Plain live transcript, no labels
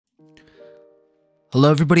Hello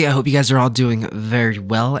everybody, I hope you guys are all doing very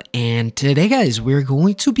well, and today guys we're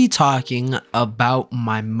going to be talking about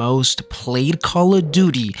my most played Call of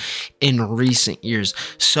Duty in recent years.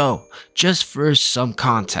 So just for some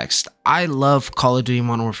context, I love Call of Duty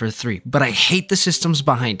Modern Warfare 3, but I hate the systems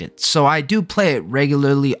behind it, so I do play it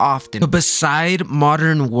regularly often. But beside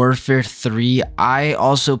Modern Warfare 3, I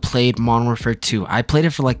also played Modern Warfare 2. I played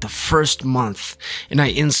it for like the first month and I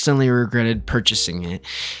instantly regretted purchasing it.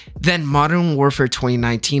 Then Modern Warfare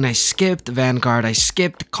 2019, I skipped Vanguard, I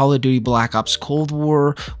skipped Call of Duty Black Ops Cold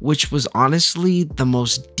War, which was honestly the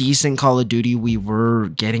most decent Call of Duty we were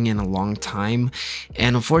getting in a long time.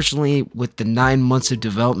 And unfortunately, with the 9 months of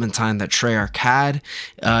development time that Treyarch had,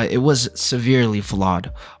 it was severely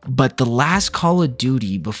flawed. But the last Call of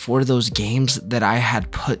Duty before those games that I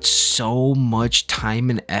had put so much time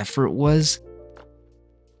and effort was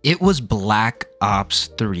Black Ops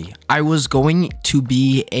 3. I was going to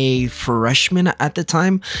be a freshman at the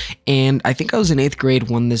time, and I think I was in 8th grade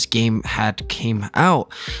when this game came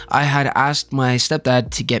out. I had asked my stepdad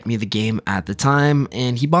to get me the game at the time,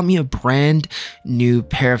 and he bought me a brand new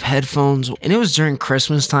pair of headphones, and it was during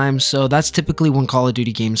Christmas time, so that's typically when Call of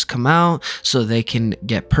Duty games come out, so they can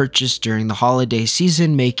get purchased during the holiday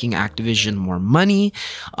season, making Activision more money.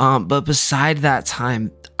 But beside that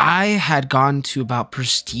time, I had gone to about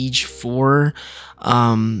Prestige 4,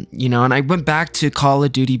 and I went back to Call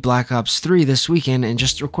of Duty Black Ops 3 this weekend and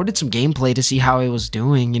just recorded some gameplay to see how it was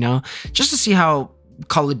doing, just to see how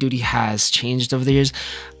Call of Duty has changed over the years.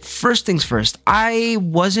 First things first, I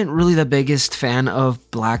wasn't really the biggest fan of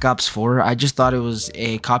Black Ops 4. I just thought it was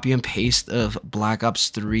a copy and paste of Black Ops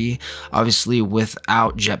 3, obviously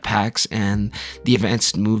without jetpacks and the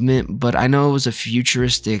advanced movement, but I know it was a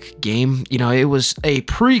futuristic game. It was a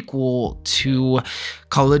prequel to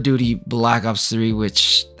Call of Duty Black Ops 3,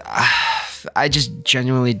 which I just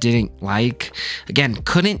genuinely didn't like. Again,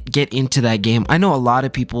 couldn't get into that game. I know a lot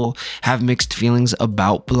of people have mixed feelings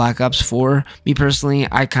about Black Ops 4. Me personally,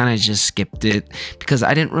 I kind of just skipped it because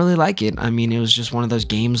I didn't really like it. I mean, it was just one of those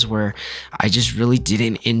games where I just really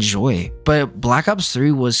didn't enjoy. But Black Ops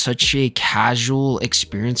 3 was such a casual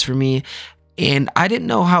experience for me, and I didn't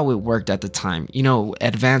know how it worked at the time.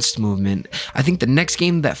 Advanced movement. I think the next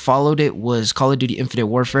game that followed it was Call of Duty Infinite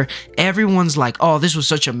Warfare. Everyone's like, oh, this was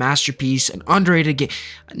such a masterpiece, an underrated game.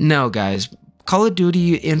 No, guys. Call of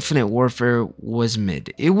Duty Infinite Warfare was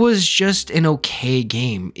mid. It was just an okay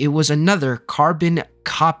game. It was another carbon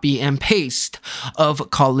copy and paste of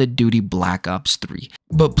Call of Duty Black Ops 3.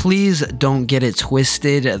 But please don't get it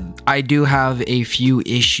twisted. I do have a few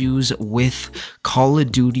issues with Call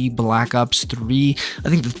of Duty Black Ops 3. I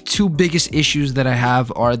think the two biggest issues that I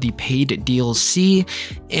have are the paid DLC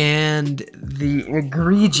and the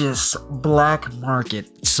egregious black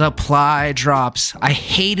market supply drops. I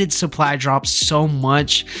hated supply drops so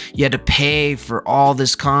much. You had to pay for all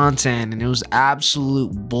this content, and it was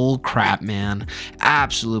absolute bullcrap, man.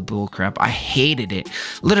 Absolute bullcrap. I hated it.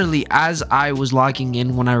 Literally, as I was logging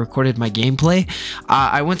in when I recorded my gameplay,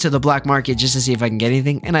 I went to the black market just to see if I can get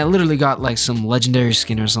anything, and I literally got like some legendary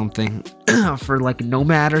skin or something for like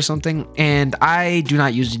Nomad or something, and I do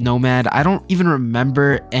not use Nomad. I don't even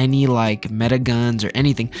remember any like meta guns or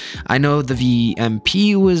anything. I know the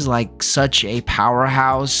VMP was like such a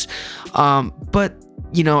powerhouse, but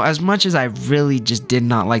as much as I really just did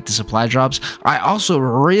not like the supply drops, I also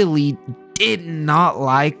really did not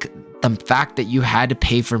like the fact that you had to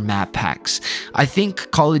pay for map packs. I think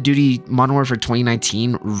Call of Duty Modern Warfare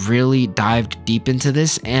 2019 really dived deep into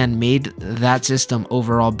this and made that system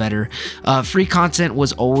overall better. Free content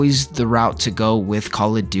was always the route to go with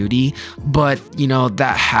Call of Duty, but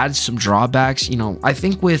that had some drawbacks. I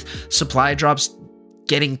think with supply drops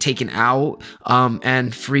getting taken out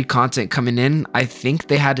and free content coming in, I think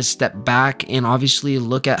they had to step back and obviously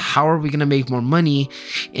look at how are we going to make more money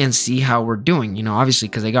and see how we're doing, obviously,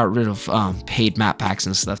 because they got rid of paid map packs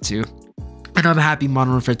and stuff too. And I'm happy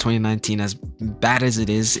Modern Warfare 2019, as bad as it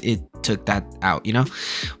is, it took that out,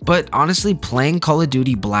 But honestly, playing Call of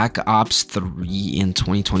Duty Black Ops 3 in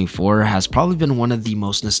 2024 has probably been one of the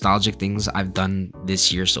most nostalgic things I've done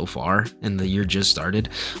this year so far, and the year just started.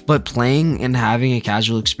 But playing and having a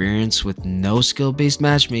casual experience with no skill-based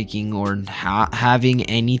matchmaking or having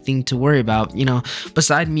anything to worry about,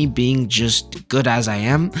 beside me being just good as I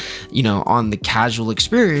am, on the casual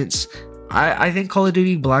experience, I think Call of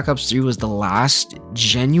Duty Black Ops 3 was the last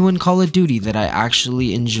genuine Call of Duty that I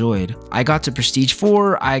actually enjoyed. I got to Prestige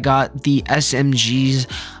 4, I got the SMG's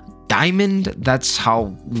Diamond. That's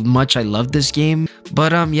how much I love this game. But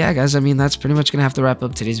But yeah, guys, I mean, that's pretty much gonna have to wrap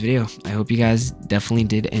up today's video. I hope you guys definitely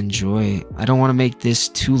did enjoy. I don't want to make this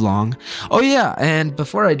too long. Oh yeah, and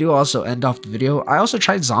before I do also end off the video, I also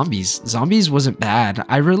tried zombies. Zombies wasn't bad.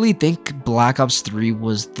 I really think Black Ops 3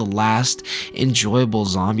 was the last enjoyable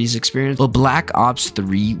zombies experience, but Black Ops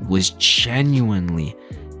 3 was genuinely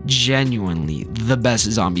the best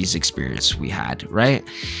zombies experience we had, right?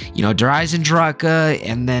 You know, Der Eisendrache,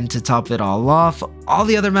 and then to top it all off, all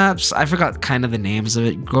the other maps, I forgot kind of the names of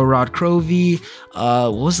it. Gorod Krovi,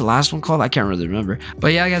 what was the last one called? I can't really remember.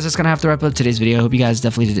 But yeah, guys, that's gonna have to wrap up today's video. I hope you guys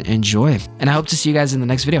definitely did enjoy, and I hope to see you guys in the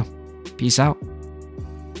next video. Peace out.